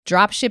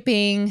drop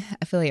shipping,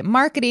 affiliate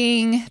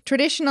marketing,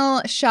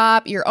 traditional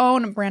shop, your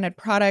own branded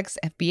products,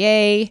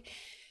 FBA.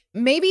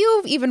 Maybe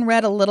you've even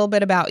read a little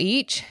bit about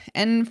each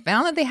and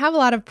found that they have a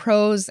lot of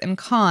pros and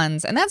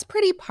cons, and that's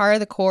pretty par of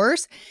the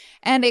course.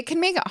 And it can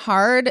make it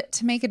hard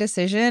to make a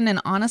decision, and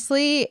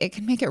honestly, it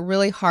can make it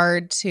really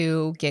hard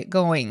to get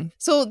going.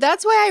 So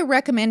that's why I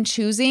recommend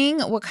choosing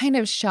what kind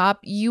of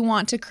shop you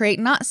want to create,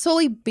 not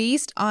solely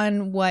based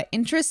on what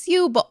interests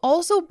you, but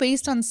also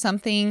based on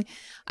something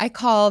I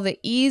call the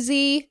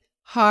easy,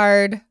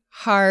 hard,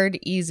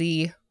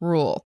 easy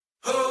rule.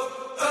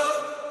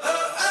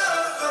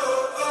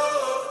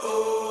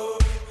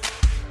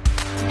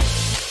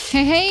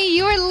 Hey,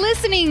 you are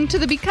listening to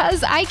the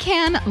Because I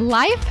Can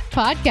Life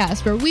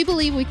podcast, where we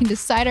believe we can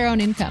decide our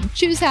own income,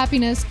 choose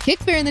happiness, kick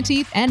fear in the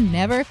teeth, and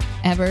never,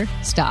 ever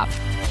stop.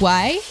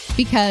 Why?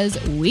 Because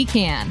we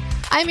can.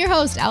 I'm your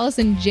host,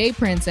 Allison J.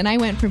 Prince, and I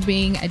went from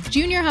being a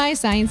junior high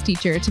science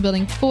teacher to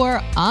building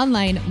 4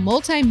 online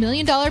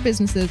multi-million-dollar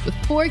businesses with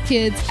 4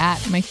 kids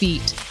at my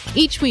feet.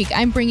 Each week,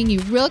 I'm bringing you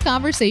real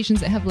conversations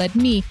that have led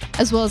me,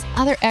 as well as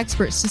other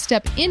experts, to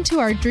step into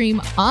our dream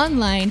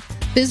online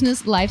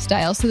business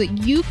lifestyle so that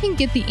you can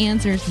get the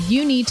answers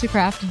you need to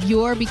craft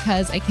your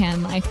Because I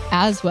Can life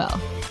as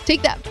well.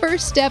 Take that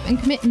first step and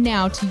commit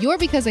now to your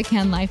Because I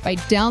Can life by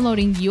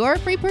downloading your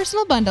free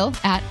personal bundle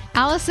at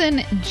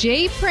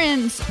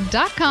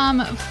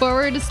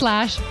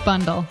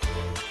AllisonJPrince.com/bundle.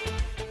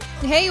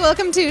 Hey,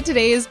 welcome to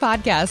today's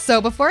podcast. So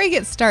before I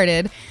get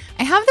started,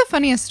 I have the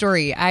funniest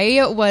story.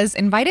 I was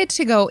invited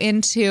to go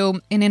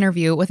into an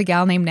interview with a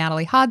gal named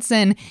Natalie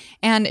Hodson,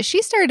 and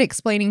she started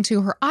explaining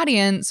to her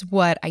audience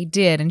what I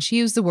did, and she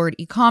used the word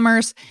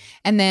e-commerce,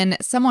 and then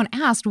someone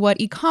asked what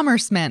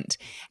e-commerce meant,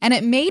 and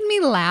it made me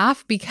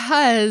laugh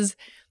because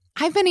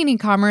I've been in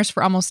e-commerce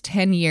for almost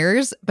 10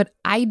 years, but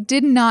I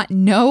did not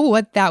know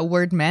what that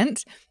word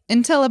meant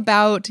until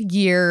about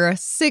year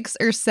 6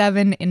 or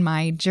 7 in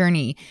my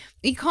journey.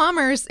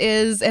 E-commerce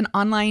is an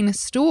online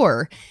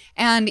store.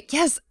 And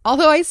yes,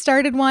 although I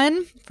started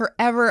one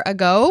forever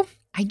ago,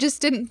 I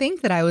just didn't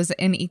think that I was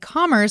in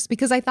e-commerce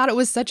because I thought it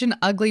was such an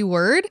ugly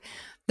word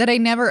that I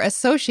never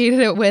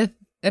associated it with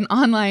an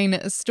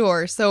online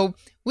store. So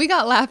we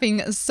got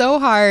laughing so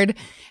hard.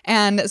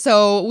 And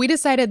so we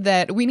decided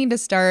that we need to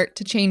start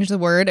to change the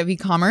word of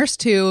e-commerce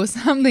to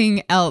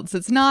something else.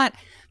 It's not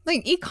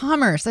like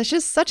e-commerce. That's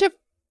just such a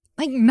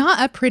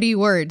not a pretty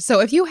word.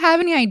 So if you have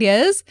any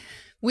ideas,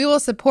 we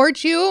will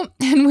support you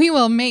and we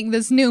will make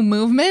this new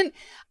movement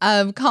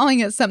of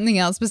calling it something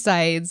else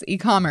besides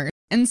e-commerce.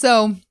 And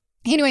so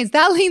anyways,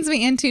 that leads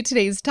me into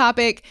today's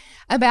topic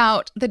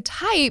about the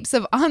types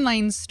of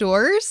online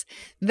stores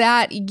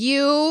that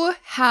you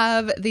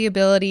have the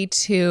ability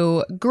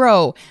to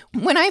grow.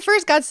 When I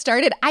first got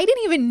started, I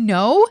didn't even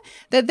know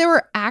that there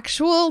were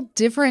actual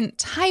different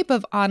type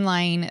of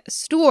online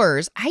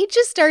stores. I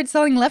just started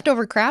selling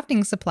leftover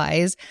crafting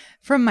supplies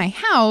from my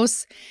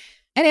house.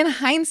 And in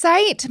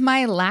hindsight,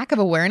 my lack of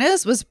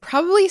awareness was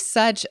probably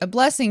such a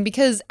blessing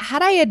because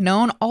had I had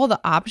known all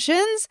the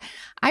options,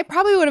 I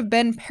probably would have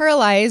been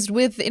paralyzed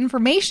with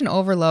information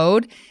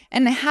overload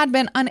and had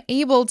been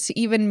unable to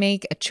even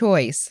make a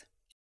choice.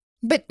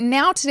 But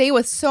now today,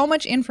 with so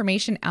much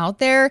information out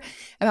there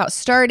about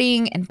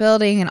starting and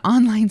building an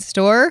online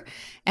store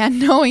and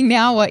knowing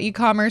now what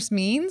e-commerce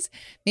means,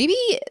 maybe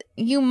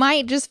you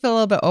might just feel a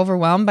little bit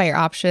overwhelmed by your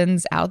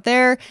options out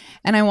there.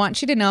 And I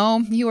want you to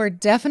know you are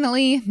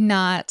definitely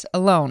not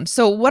alone.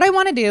 So what I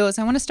want to do is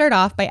I want to start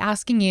off by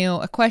asking you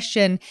a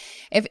question.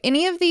 If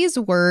any of these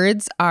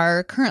words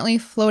are currently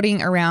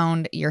floating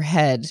around your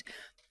head,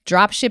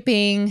 drop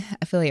shipping,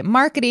 affiliate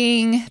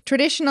marketing,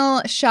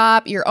 traditional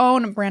shop, your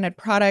own branded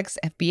products,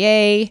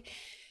 FBA.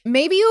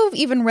 Maybe you've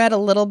even read a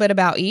little bit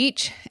about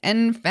each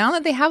and found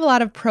that they have a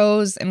lot of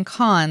pros and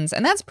cons,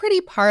 and that's pretty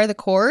par of the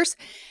course.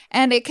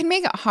 And it can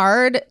make it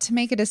hard to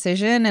make a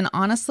decision, and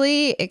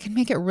honestly, it can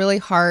make it really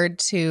hard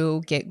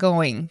to get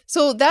going.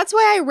 So that's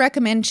why I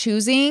recommend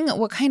choosing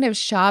what kind of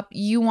shop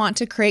you want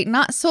to create,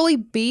 not solely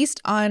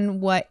based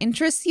on what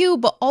interests you,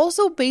 but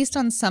also based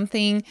on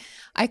something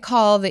I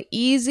call the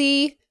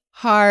easy,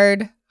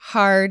 hard,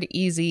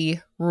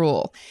 easy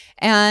rule.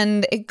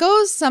 And it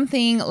goes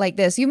something like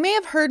this. You may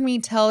have heard me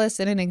tell this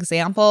in an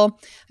example.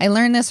 I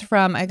learned this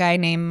from a guy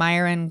named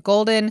Myron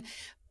Golden,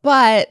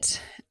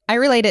 but I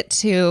relate it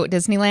to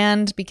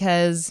Disneyland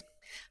because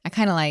I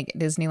kind of like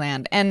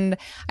Disneyland, and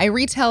I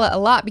retell it a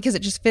lot because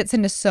it just fits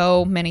into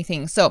so many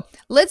things. So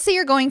let's say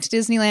you're going to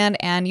Disneyland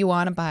and you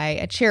want to buy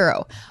a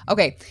churro.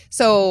 Okay,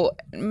 so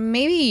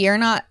maybe you're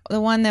not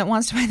the one that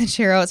wants to buy the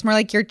churro. It's more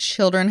like your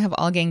children have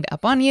all ganged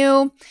up on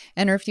you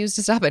and refuse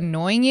to stop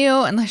annoying you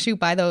unless you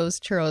buy those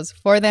churros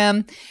for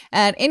them.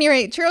 At any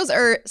rate, churros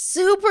are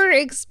super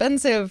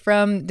expensive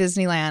from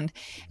Disneyland.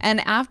 And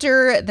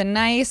after the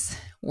nice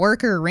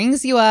worker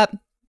rings you up,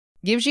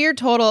 gives you your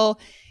total,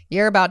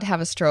 you're about to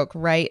have a stroke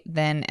right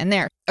then and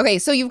there. Okay,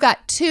 so you've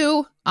got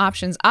 2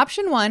 options.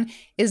 Option 1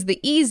 is the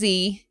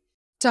easy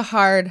to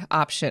hard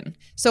option.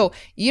 So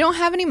you don't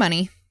have any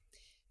money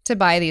to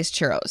buy these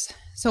churros.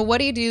 So what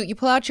do? You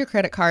pull out your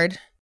credit card,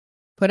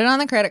 put it on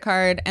the credit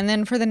card, and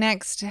then for the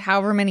next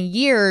however many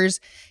years,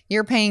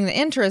 you're paying the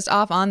interest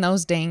off on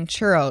those dang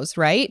churros,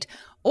 right?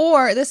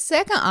 Or the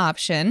second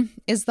option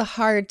is the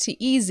hard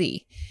to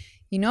easy.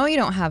 You know you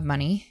don't have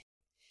money.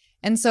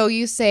 And so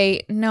you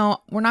say, no,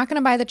 we're not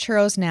going to buy the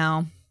churros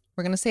now.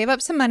 We're going to save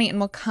up some money and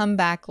we'll come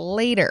back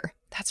later.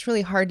 That's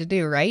really hard to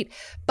do, right?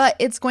 But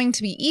it's going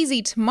to be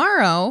easy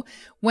tomorrow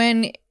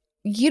when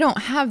you don't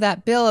have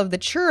that bill of the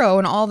churro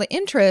and all the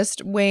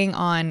interest weighing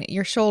on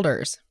your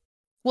shoulders.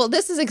 Well,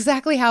 this is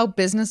exactly how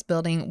business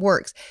building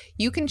works.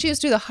 You can choose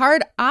to do the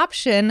hard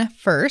option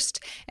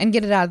first and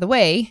get it out of the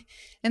way,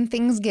 and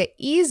things get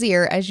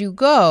easier as you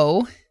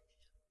go.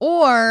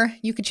 Or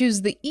you could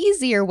choose the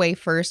easier way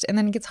first and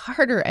then it gets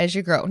harder as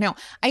you grow. Now,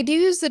 I do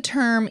use the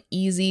term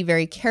easy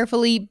very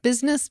carefully.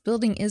 Business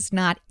building is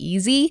not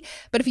easy,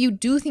 but if you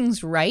do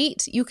things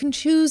right, you can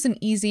choose an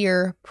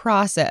easier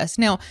process.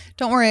 Now,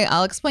 don't worry,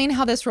 I'll explain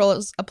how this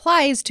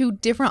applies to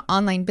different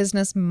online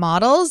business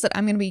models that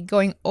I'm going to be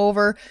going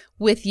over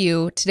with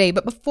you today.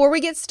 But before we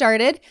get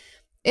started,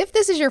 if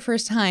this is your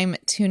first time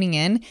tuning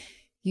in,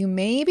 you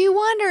may be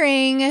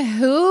wondering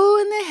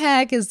who in the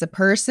heck is the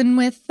person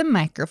with the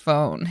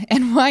microphone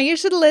and why you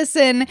should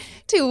listen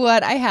to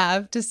what I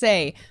have to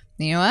say.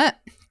 You know what?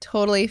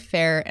 Totally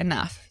fair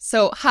enough.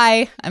 So,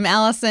 hi, I'm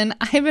Allison.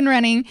 I've been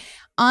running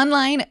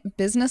online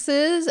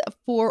businesses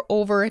for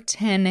over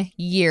 10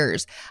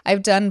 years.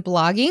 I've done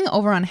blogging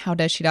over on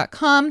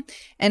howdoesshe.com,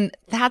 and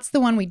that's the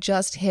one we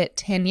just hit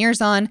 10 years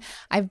on.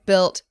 I've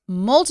built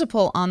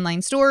multiple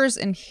online stores,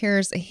 and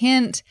here's a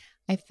hint.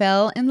 I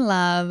fell in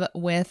love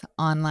with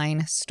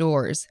online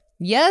stores.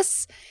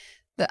 Yes,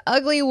 the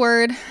ugly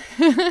word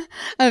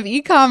of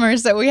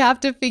e-commerce that we have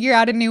to figure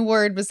out a new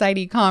word beside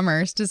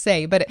e-commerce to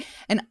say, but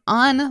an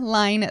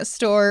online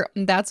store,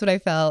 that's what I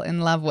fell in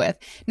love with.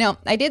 Now,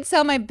 I did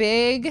sell my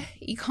big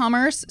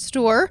e-commerce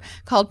store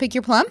called Pick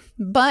Your Plum,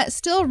 but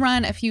still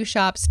run a few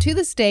shops to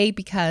this day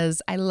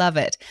because I love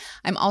it.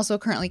 I'm also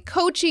currently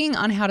coaching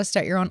on how to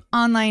start your own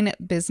online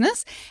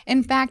business.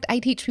 In fact, I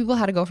teach people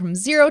how to go from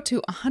 0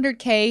 to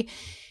 100K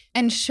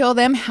and show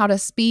them how to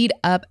speed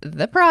up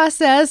the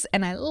process.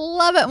 And I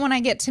love it when I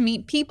get to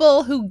meet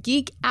people who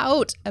geek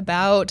out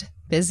about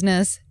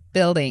business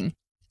building.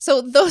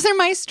 So those are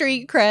my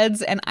street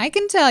creds, and I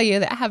can tell you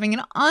that having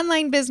an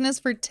online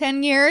business for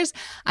 10 years,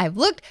 I've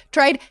looked,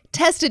 tried,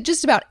 tested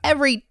just about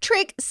every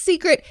trick,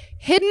 secret,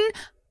 hidden,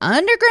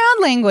 underground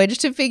language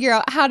to figure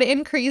out how to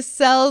increase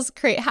sales,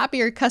 create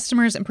happier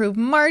customers, improve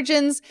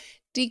margins,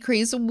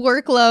 decrease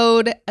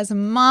workload. As a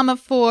mom of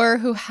 4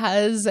 who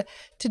has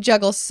to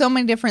juggle so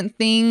many different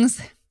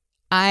things,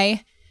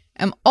 I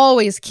am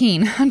always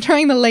keen on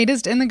trying the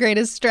latest and the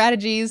greatest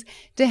strategies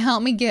to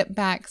help me get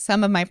back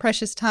some of my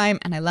precious time,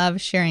 and I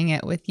love sharing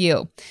it with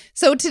you.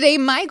 So today,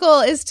 my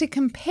goal is to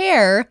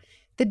compare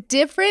the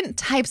different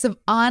types of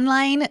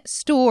online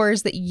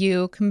stores that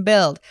you can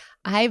build.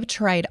 I've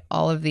tried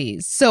all of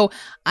these, so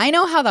I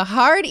know how the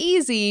hard,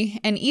 easy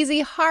and easy,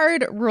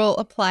 hard rule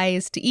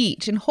applies to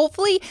each. And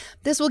hopefully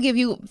this will give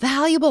you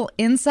valuable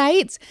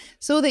insights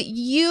so that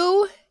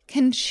you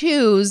can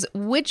choose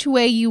which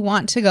way you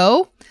want to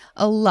go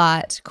a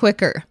lot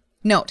quicker.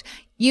 Note,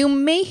 you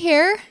may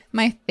hear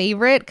my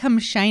favorite come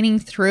shining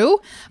through,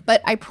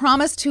 but I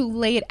promise to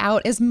lay it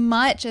out as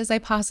much as I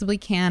possibly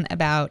can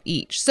about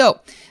each. So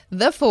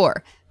the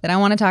 4 that I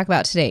want to talk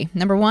about today.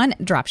 Number 1,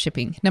 drop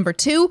shipping. Number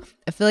 2,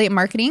 affiliate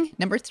marketing.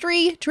 Number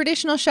 3,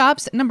 traditional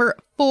shops. Number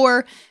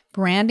 4,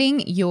 branding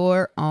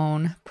your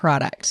own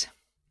product.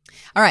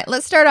 All right,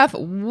 let's start off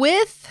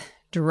with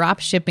drop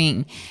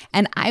shipping.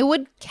 And I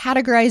would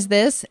categorize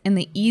this in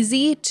the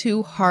easy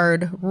to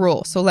hard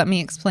rule. So let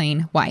me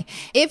explain why.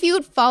 If you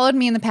had followed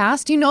me in the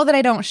past, you know that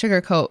I don't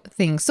sugarcoat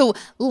things. So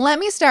let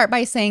me start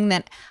by saying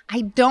that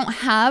I don't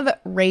have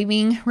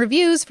raving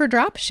reviews for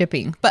drop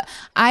shipping, but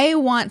I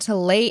want to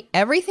lay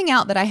everything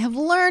out that I have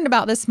learned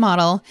about this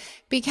model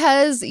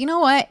because you know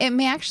what? It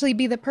may actually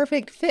be the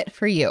perfect fit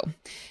for you.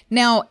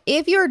 Now,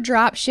 if you're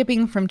drop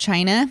shipping from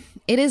China,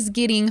 it is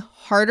getting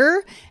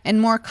harder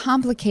and more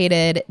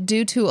complicated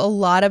due to a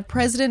lot of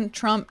President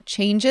Trump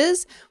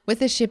changes with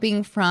the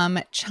shipping from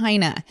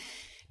China.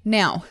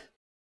 Now,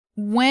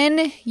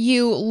 when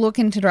you look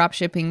into drop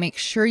shipping, make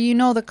sure you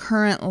know the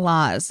current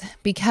laws,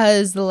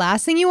 because the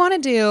last thing you want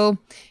to do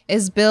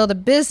is build a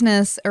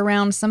business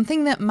around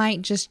something that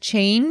might just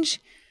change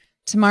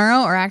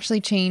tomorrow or actually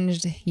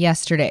changed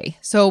yesterday.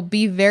 So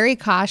be very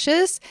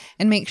cautious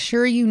and make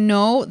sure you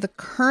know the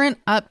current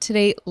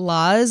up-to-date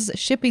laws,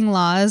 shipping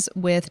laws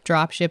with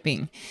drop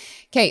shipping.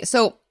 Okay,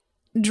 so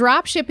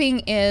drop shipping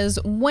is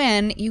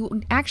when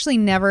you actually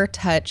never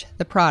touch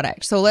the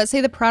product. So let's say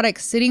the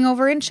product's sitting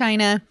over in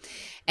China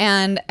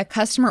and a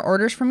customer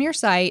orders from your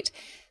site.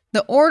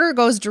 The order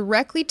goes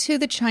directly to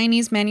the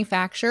Chinese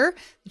manufacturer.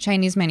 The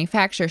Chinese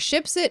manufacturer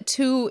ships it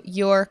to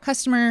your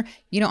customer.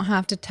 You don't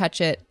have to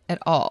touch it at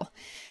all.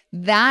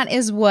 That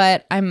is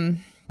what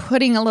I'm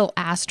putting a little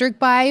asterisk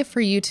by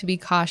for you to be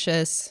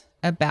cautious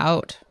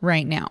about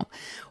right now.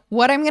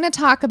 What I'm going to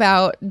talk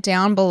about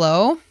down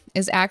below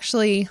is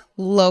actually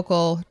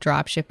local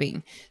drop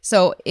shipping.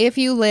 So if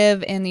you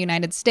live in the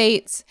United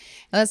States,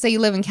 let's say you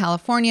live in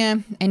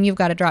California and you've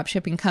got a drop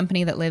shipping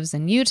company that lives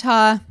in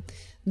Utah,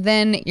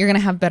 then you're going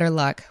to have better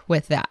luck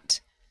with that.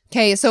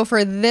 Okay, so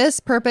for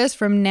this purpose,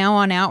 from now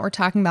on out, we're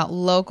talking about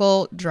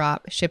local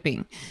drop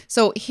shipping.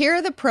 So here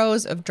are the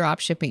pros of drop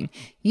shipping.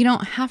 You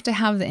don't have to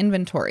have the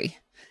inventory.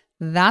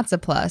 That's a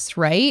plus,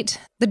 right?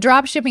 The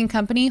drop shipping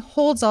company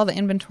holds all the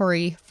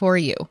inventory for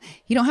you.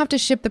 You don't have to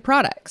ship the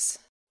products.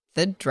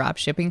 The drop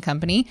shipping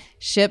company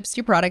ships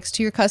your products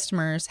to your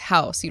customer's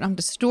house. You don't have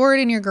to store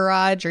it in your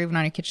garage or even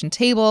on your kitchen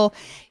table.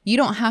 You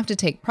don't have to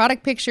take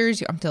product pictures.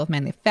 You don't have to deal with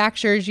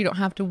manufacturers. You don't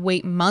have to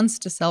wait months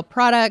to sell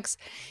products.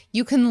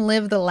 You can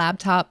live the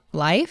laptop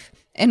life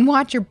and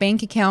watch your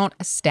bank account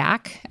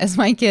stack, as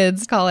my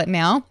kids call it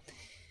now.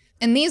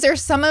 And these are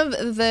some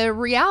of the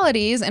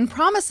realities and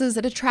promises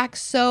that attract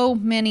so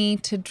many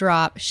to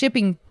drop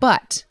shipping,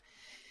 but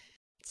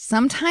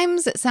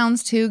sometimes it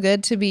sounds too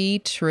good to be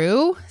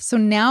true. So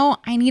now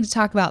I need to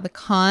talk about the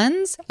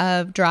cons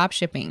of drop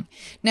shipping.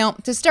 Now,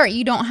 to start,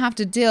 you don't have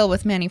to deal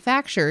with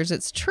manufacturers.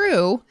 It's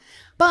true,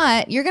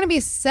 but you're going to be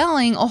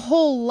selling a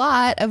whole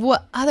lot of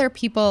what other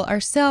people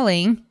are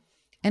selling,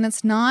 and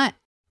it's not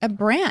a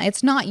brand.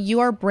 It's not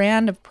your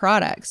brand of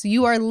products.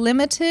 You are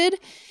limited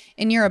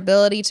in your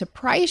ability to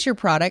price your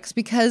products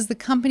because the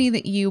company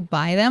that you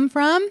buy them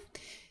from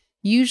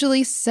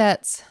usually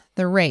sets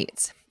the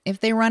rates.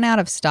 If they run out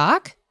of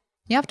stock,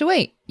 you have to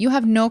wait. You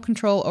have no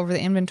control over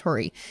the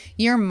inventory.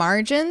 Your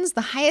margins,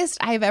 the highest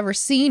I've ever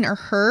seen or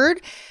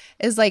heard,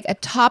 is like a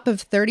top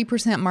of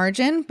 30%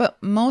 margin,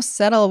 but most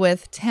settle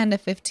with 10 to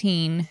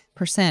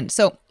 15%.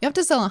 So you have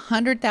to sell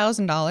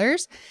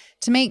 $100,000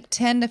 to make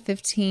 $10,000 to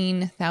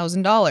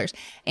 $15,000.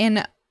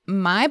 In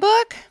my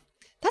book,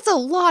 that's a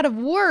lot of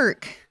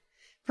work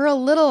for a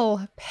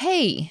little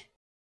pay.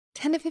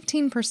 10 to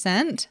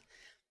 15%,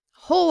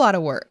 whole lot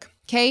of work.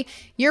 Okay,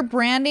 your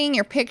branding,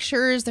 your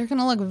pictures, they're going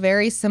to look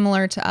very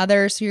similar to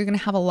others. So you're going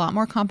to have a lot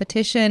more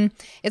competition.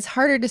 It's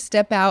harder to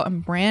step out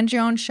and brand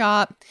your own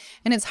shop.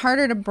 And it's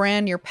harder to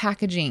brand your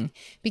packaging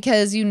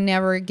because you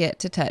never get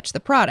to touch the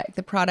product.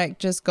 The product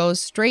just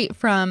goes straight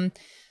from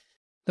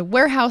the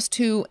warehouse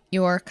to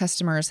your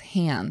customer's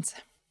hands.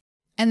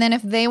 And then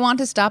if they want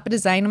to stop a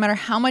design, no matter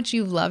how much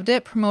you've loved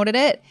it, promoted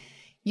it,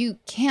 you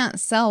can't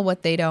sell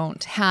what they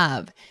don't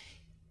have.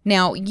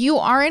 Now, you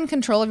are in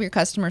control of your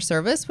customer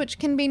service, which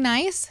can be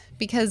nice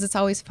because it's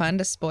always fun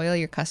to spoil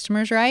your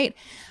customers, right?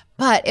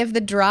 But if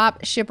the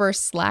drop shipper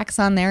slacks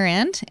on their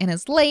end and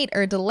is late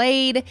or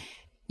delayed,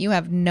 you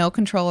have no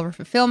control over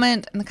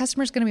fulfillment, and the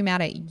customer's going to be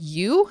mad at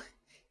you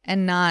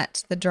and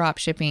not the drop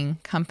shipping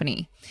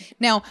company.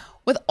 Now,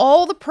 with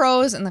all the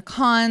pros and the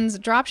cons,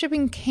 drop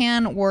shipping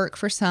can work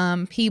for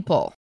some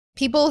people.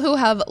 People who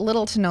have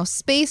little to no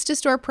space to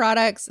store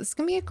products, this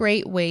can be a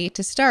great way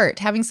to start.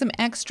 Having some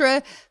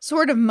extra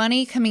sort of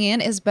money coming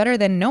in is better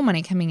than no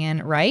money coming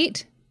in,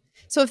 right?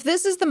 So if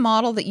this is the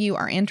model that you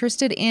are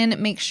interested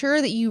in, make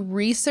sure that you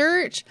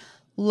research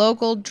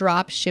local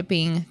drop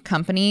shipping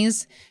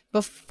companies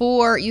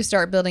before you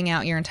start building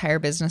out your entire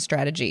business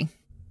strategy.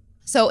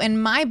 So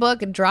in my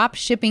book, drop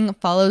shipping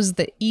follows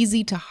the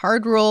easy to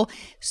hard rule.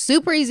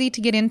 Super easy to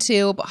get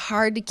into, but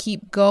hard to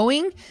keep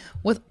going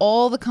with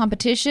all the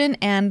competition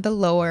and the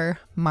lower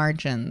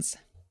margins.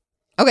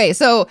 Okay,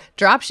 so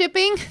drop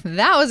shipping,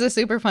 that was a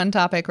super fun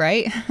topic,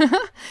 right?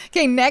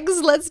 Okay,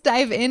 next, let's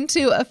dive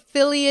into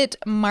affiliate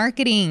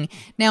marketing.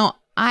 Now,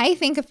 I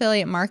think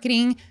affiliate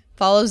marketing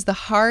follows the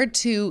hard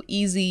to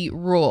easy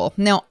rule.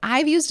 Now,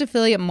 I've used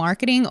affiliate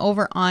marketing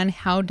over on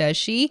How Does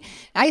She?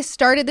 I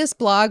started this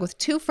blog with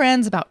two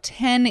friends about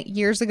 10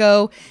 years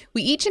ago.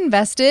 We each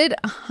invested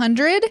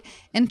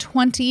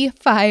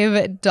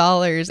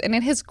 $125, and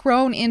it has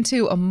grown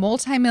into a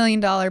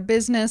multi-million-dollar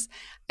business,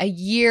 a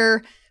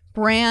year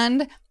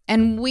brand,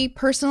 and we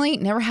personally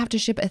never have to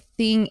ship a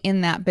thing in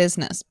that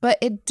business. But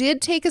it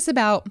did take us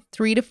about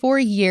 3 to 4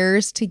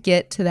 years to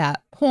get to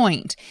that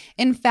point.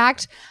 In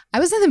fact, I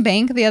was in the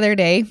bank the other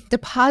day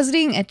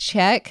depositing a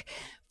check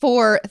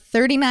for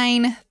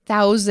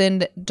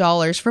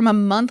 $39,000 from a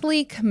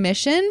monthly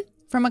commission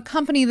from a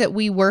company that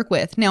we work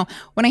with. Now,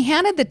 when I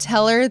handed the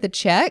teller the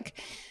check,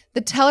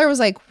 the teller was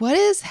like, "What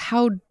is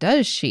How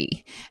Does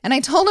She?" And I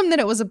told him that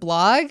it was a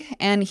blog,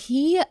 and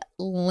he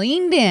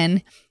leaned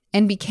in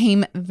and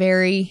became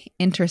very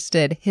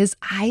interested. His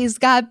eyes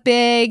got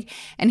big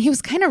and he was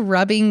kind of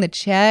rubbing the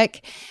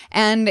check,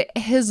 and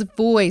his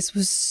voice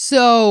was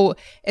so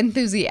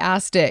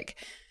enthusiastic.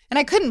 And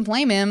I couldn't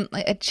blame him.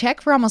 Like, a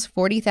check for almost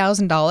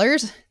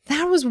 $40,000,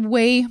 that was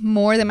way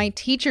more than my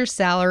teacher's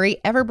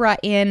salary ever brought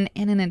in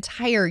an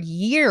entire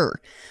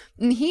year.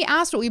 And he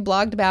asked what we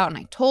blogged about, and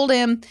I told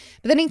him,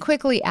 but then he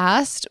quickly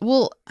asked,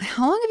 "Well,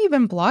 how long have you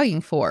been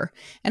blogging for?"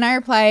 And I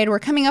replied, "We're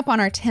coming up on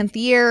our 10th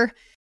year.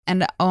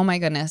 And oh my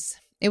goodness,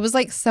 it was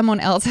like someone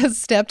else had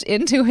stepped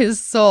into his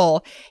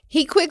soul.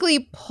 He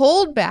quickly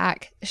pulled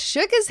back,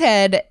 shook his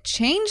head,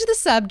 changed the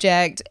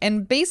subject,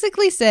 and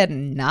basically said,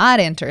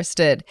 "Not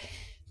interested.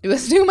 It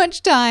was too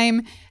much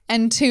time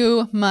and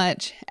too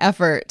much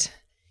effort."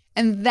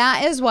 And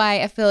that is why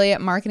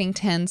affiliate marketing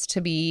tends to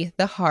be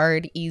the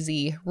hard,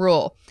 easy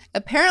rule.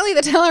 Apparently,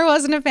 the teller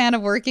wasn't a fan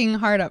of working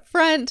hard up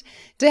front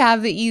to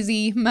have the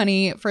easy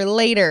money for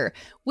later.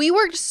 We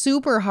worked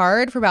super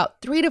hard for about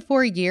 3 to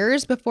 4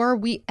 years before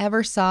we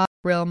ever saw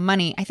real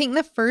money. I think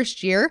the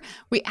first year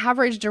we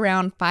averaged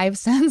around 5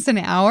 cents an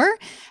hour.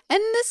 And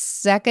the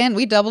second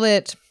we doubled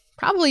it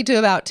probably to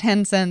about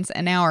 10 cents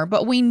an hour,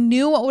 but we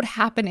knew what would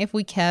happen if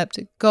we kept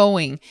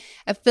going.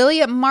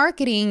 Affiliate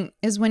marketing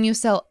is when you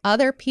sell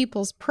other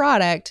people's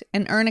product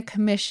and earn a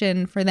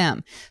commission for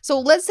them. So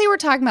let's say we're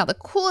talking about the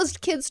coolest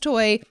kid's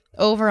toy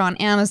over on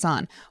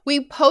Amazon.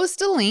 We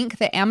post a link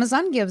that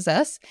Amazon gives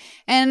us,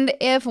 and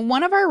if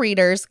one of our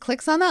readers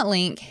clicks on that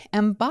link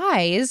and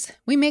buys,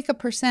 we make a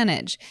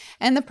percentage.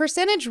 And the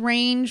percentage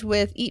range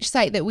with each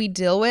site that we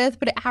deal with,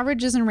 but it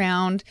averages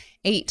around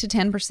 8 to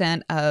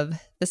 10% of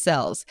the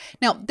sales.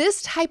 Now,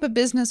 this type of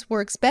business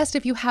works best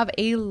if you have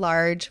a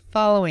large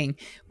following.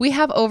 We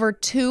have over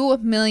 2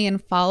 million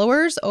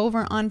followers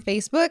over on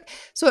Facebook,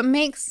 so it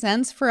makes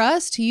sense for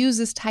us to use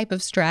this type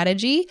of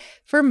strategy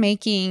for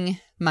making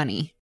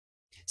money.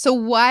 So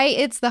why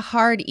it's the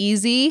hard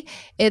easy?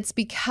 It's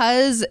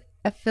because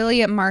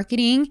affiliate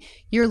marketing,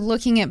 you're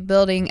looking at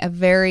building a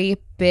very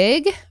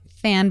big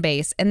fan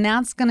base, and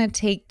that's going to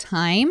take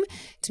time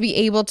to be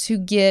able to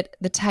get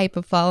the type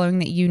of following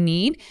that you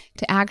need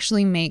to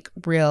actually make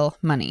real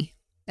money.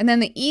 And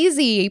then the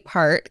easy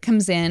part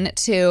comes in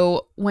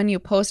to when you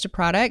post a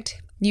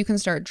product, you can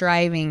start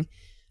driving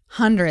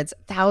hundreds,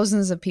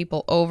 thousands of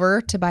people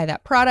over to buy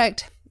that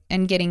product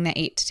and getting the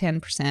 8 to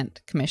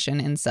 10% commission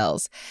in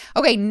sales.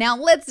 Okay, now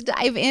let's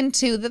dive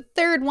into the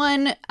third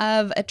one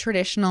of a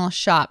traditional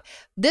shop.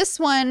 This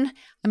one,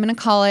 I'm going to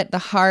call it the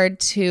hard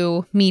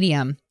to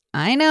medium.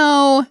 I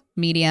know,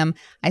 medium.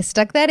 I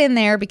stuck that in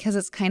there because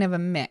it's kind of a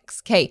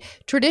mix. Okay,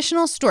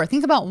 traditional store.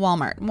 Think about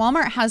Walmart.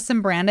 Walmart has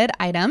some branded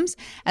items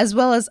as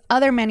well as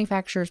other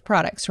manufacturers'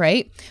 products,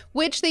 right?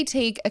 Which they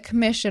take a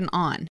commission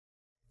on.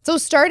 So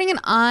starting an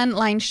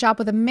online shop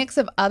with a mix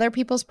of other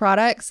people's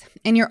products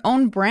and your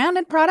own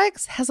branded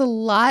products has a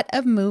lot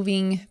of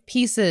moving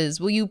pieces.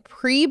 Will you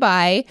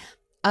pre-buy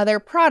other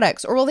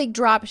products or will they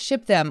drop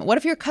ship them? What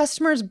if your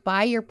customers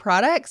buy your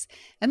products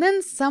and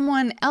then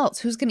someone else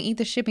who's going to eat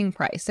the shipping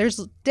price?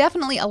 There's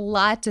definitely a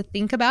lot to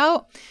think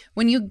about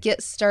when you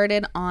get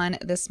started on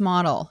this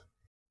model.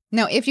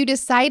 Now, if you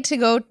decide to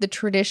go the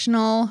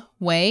traditional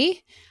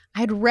way,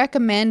 I'd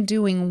recommend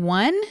doing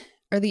one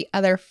or the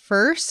other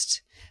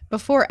first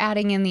before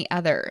adding in the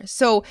other.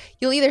 So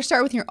you'll either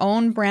start with your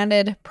own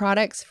branded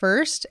products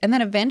first and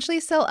then eventually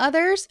sell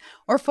others,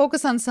 or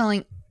focus on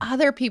selling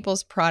other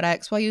people's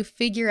products while you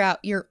figure out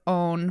your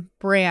own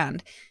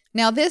brand.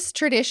 Now, this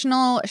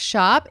traditional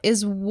shop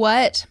is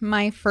what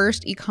my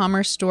first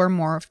e-commerce store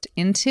morphed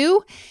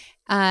into.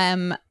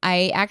 And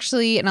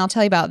I'll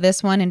tell you about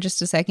this one in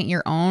just a second,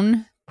 your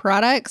own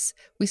products.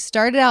 We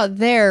started out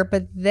there,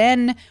 but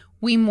then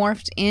we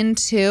morphed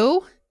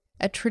into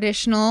a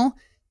traditional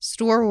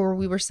store where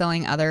we were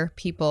selling other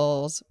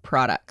people's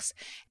products.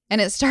 And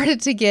it started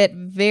to get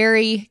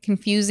very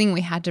confusing.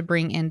 We had to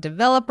bring in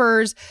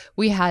developers.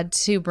 We had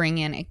to bring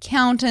in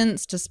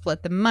accountants to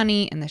split the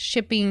money and the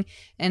shipping.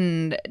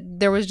 And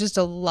there was just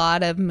a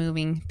lot of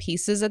moving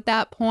pieces at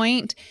that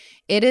point.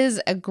 It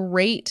is a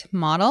great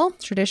model.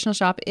 Traditional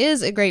shop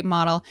is a great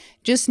model.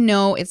 Just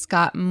know it's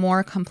got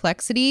more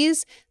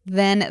complexities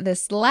than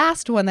this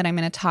last one that I'm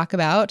going to talk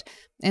about.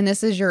 And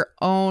this is your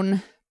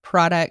own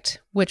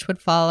product, which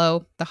would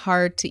follow the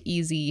hard to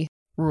easy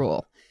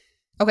rule.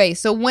 Okay,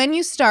 so when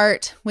you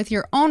start with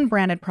your own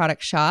branded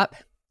product shop,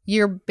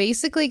 you're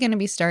basically going to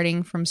be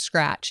starting from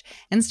scratch.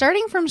 And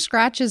starting from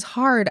scratch is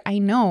hard. I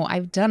know,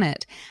 I've done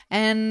it.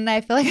 And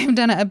I feel like I've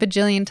done it a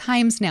bajillion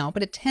times now,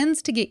 but it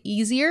tends to get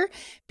easier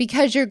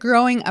because you're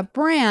growing a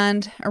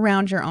brand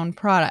around your own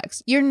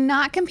products. You're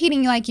not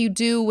competing like you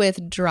do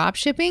with drop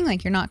shipping,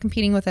 like you're not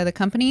competing with other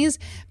companies,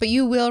 but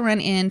you will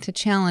run into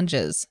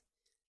challenges.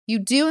 You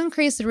do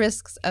increase the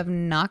risks of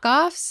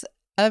knockoffs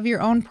of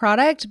your own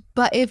product,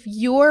 but if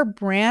your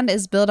brand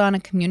is built on a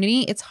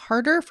community, it's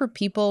harder for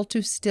people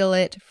to steal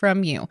it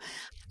from you.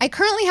 I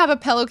currently have a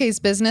pillowcase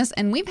business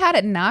and we've had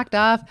it knocked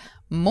off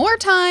more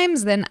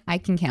times than I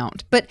can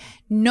count, but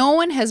no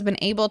one has been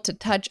able to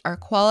touch our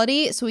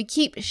quality, so we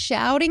keep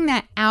shouting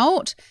that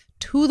out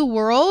to the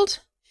world,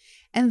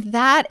 and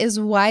that is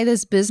why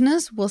this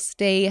business will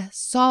stay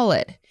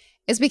solid.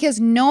 It's because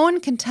no one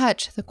can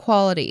touch the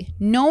quality.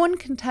 No one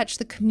can touch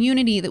the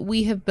community that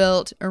we have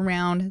built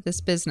around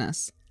this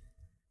business.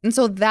 And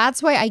so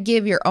that's why I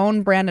give your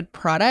own branded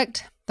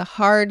product the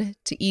hard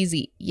to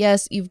easy.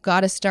 Yes, you've got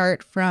to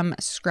start from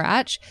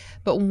scratch,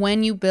 but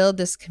when you build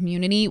this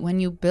community, when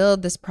you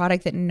build this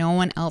product that no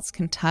one else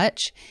can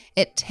touch,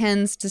 it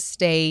tends to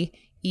stay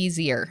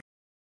easier.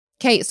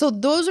 Okay, so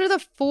those are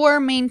the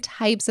 4 main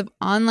types of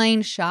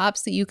online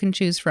shops that you can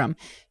choose from: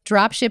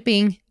 drop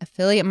shipping,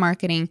 affiliate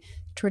marketing,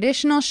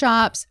 traditional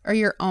shops, or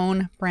your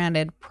own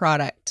branded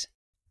product.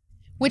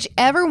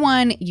 Whichever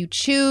one you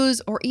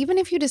choose, or even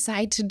if you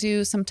decide to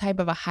do some type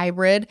of a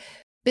hybrid,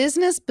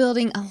 Business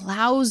building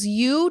allows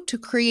you to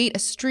create a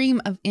stream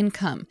of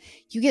income.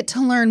 You get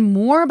to learn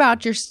more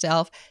about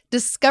yourself,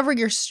 discover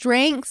your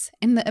strengths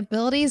and the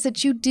abilities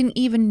that you didn't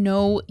even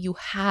know you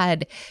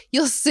had.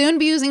 You'll soon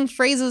be using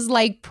phrases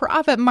like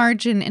profit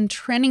margin and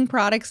trending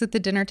products at the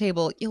dinner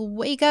table. You'll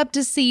wake up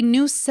to see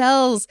new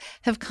sales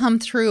have come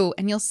through,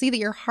 and you'll see that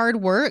your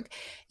hard work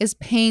is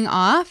paying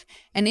off,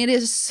 and it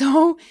is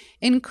so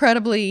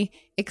incredibly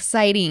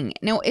exciting.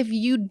 Now, if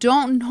you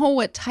don't know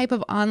what type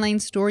of online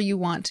store you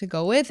want to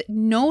go with,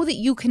 know that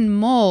you can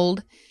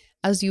mold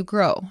as you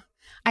grow.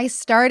 I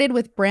started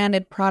with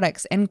branded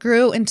products and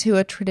grew into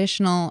a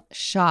traditional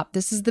shop.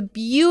 This is the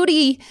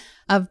beauty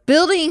of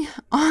building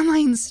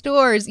online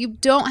stores. You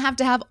don't have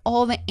to have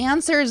all the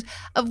answers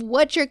of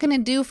what you're going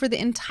to do for the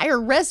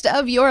entire rest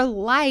of your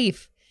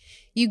life.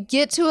 You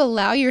get to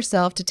allow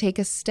yourself to take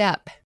a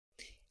step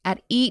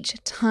at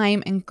each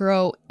time and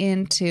grow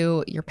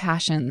into your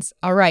passions.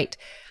 All right.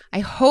 I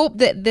hope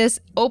that this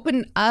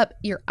opened up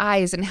your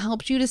eyes and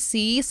helped you to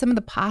see some of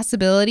the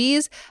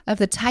possibilities of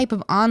the type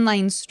of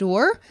online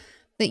store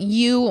that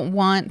you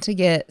want to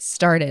get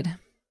started.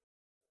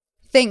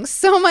 Thanks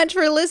so much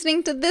for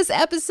listening to this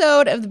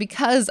episode of the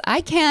Because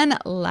I Can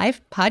Life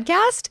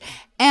podcast,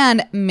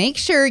 and make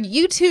sure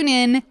you tune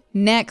in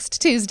next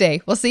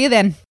Tuesday. We'll see you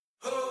then.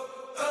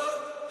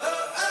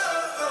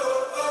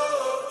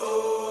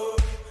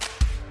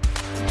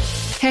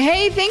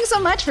 Hey, thanks so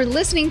much for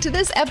listening to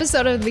this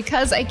episode of the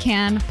Because I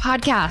Can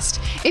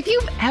podcast. If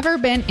you've ever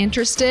been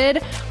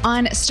interested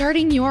on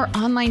starting your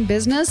online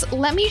business,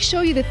 let me show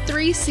you the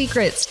 3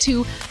 secrets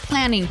to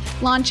planning,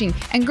 launching,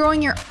 and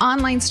growing your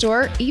online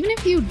store, even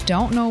if you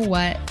don't know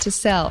what to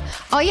sell.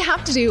 All you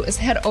have to do is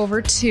head over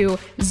to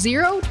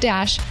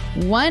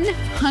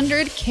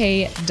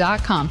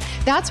 0-100k.com.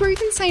 That's where you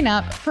can sign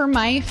up for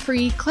my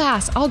free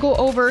class. I'll go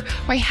over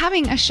why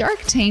having a Shark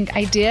Tank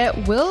idea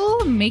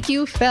will make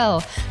you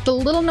fail. The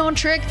little known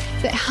trick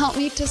that helped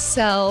me to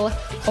sell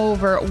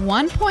over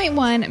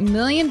 $1.1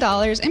 million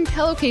in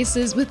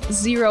pillowcases with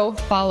 0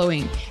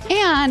 following.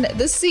 And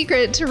the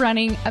secret to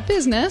running a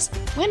business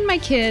when my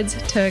kids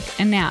took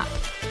a nap.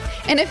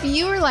 And if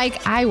you were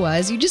like I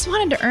was, you just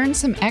wanted to earn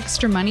some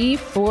extra money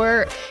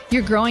for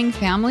your growing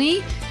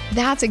family,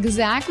 that's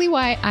exactly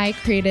why I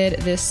created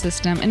this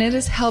system, and it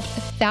has helped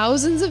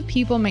thousands of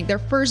people make their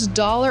first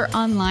 $1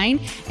 online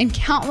and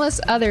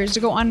countless others to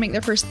go on and make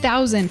their first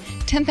 $1,000,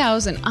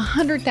 $10,000,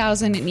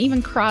 $100,000, and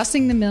even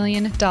crossing the $1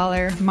 million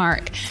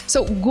mark.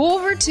 So go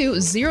over to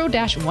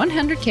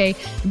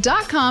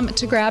 0-100k.com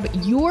to grab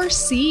your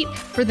seat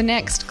for the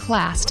next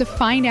class to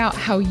find out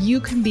how you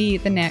can be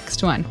the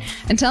next one.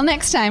 Until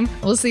next time,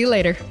 we'll see you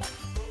later.